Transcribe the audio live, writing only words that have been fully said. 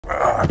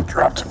I've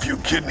dropped a few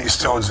kidney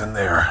stones in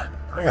there.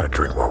 I gotta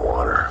drink more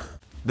water.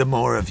 The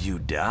more of you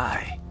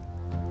die,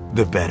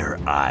 the better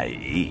I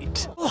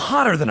eat. A little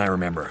hotter than I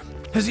remember.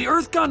 Has the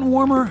Earth gotten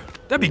warmer?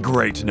 That'd be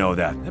great to know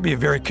that. That'd be a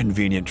very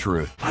convenient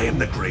truth. I am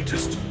the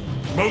greatest,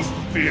 most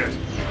feared,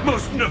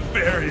 most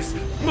nefarious,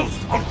 most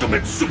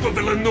ultimate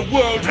supervillain the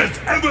world has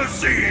ever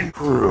seen!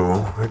 True.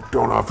 I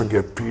don't often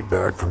get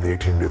feedback from the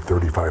 18 to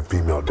 35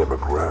 female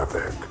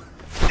demographic.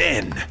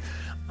 Then,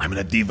 I'm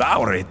gonna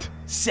devour it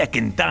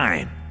second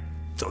time.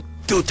 So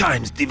 2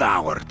 times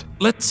devoured.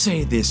 Let's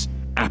say this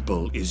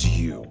apple is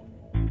you.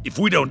 If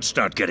we don't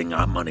start getting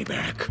our money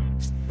back.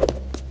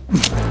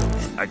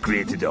 I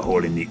created a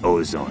hole in the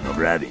ozone of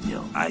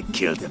Ravigno. I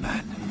killed a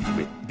man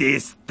with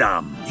this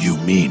thumb. You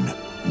mean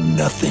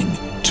nothing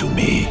to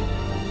me.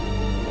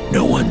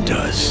 No one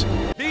does.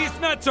 These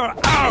nuts are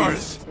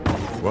ours!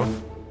 What?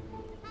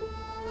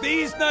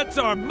 These nuts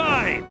are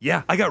mine!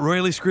 Yeah, I got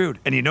royally screwed.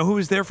 And you know who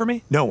was there for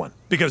me? No one.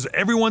 Because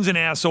everyone's an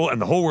asshole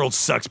and the whole world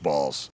sucks balls.